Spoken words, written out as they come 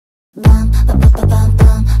안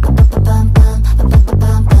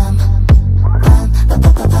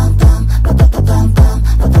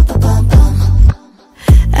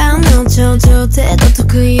놓쳐도 돼도 더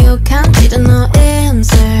구역한 지른 너의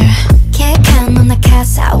answer 계획한 넌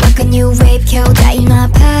나가사 Like a new wave 겨우다이 my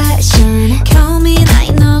passion 겨우미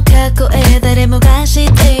나이 너 갖고의 달에 뭐가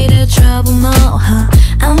시대를 trouble more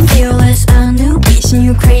I'm fearless a new bitch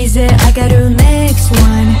you crazy I got to next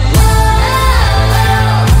one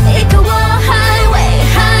이거 highway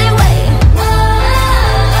highway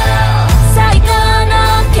사이가 너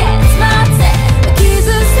can't stop it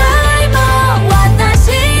기술 삶아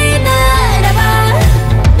왔다시 날아봐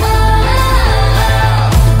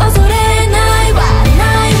어서래 나이와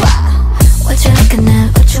What you looking at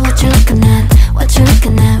what you looking at what you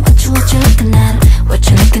looking at what you looking at what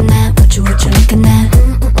you looking at what you looking at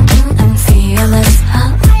I'm fearless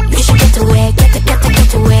You should get away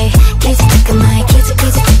get away Kids take a night kids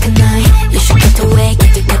take a night You should get away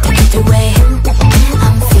get away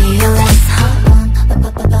I'm fearless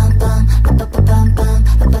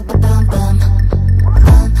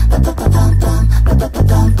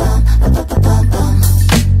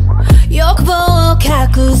욕보고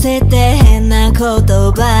갖고 세대 나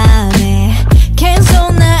고도반에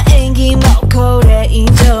계속 나 애기 먹고래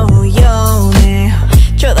이조요네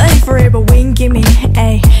Try forever wing give me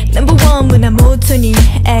ay number one 문화 모토니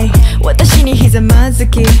ay 私にひざまず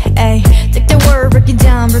き ay Take the word break it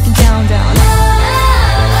down down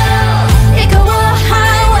이거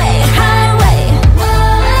highway highway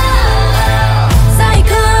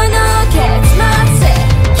사이코 너 catch my set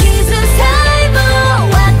기술 삶아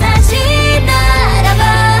왔다시 날아봐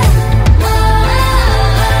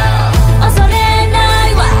어서래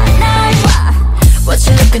나이와 What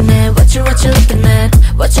you looking at what you looking at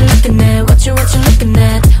What you looking at what you looking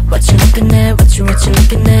at What you looking at what you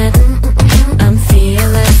looking at I'm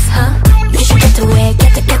fearless You should get away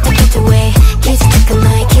get away Kids take a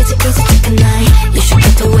night kids take a night You should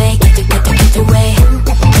get away get away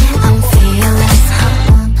I'm fearless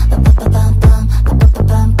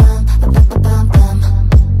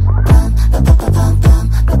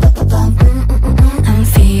I'm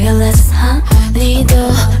fearless 니도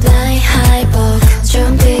fly high book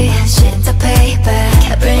준비 시작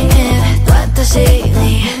payback Bring it 왔다시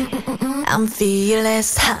I'm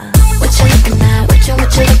fearless What you looking at what you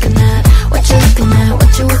looking at What you looking at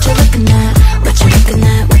what you looking at What you looking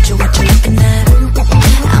at what you looking at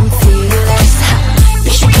I'm fearless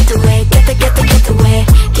You should get away get away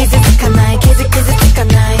Kids take a night kids take a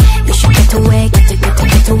night You should get away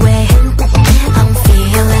get away I'm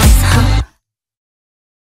fearless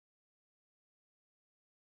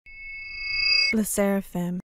르세라핌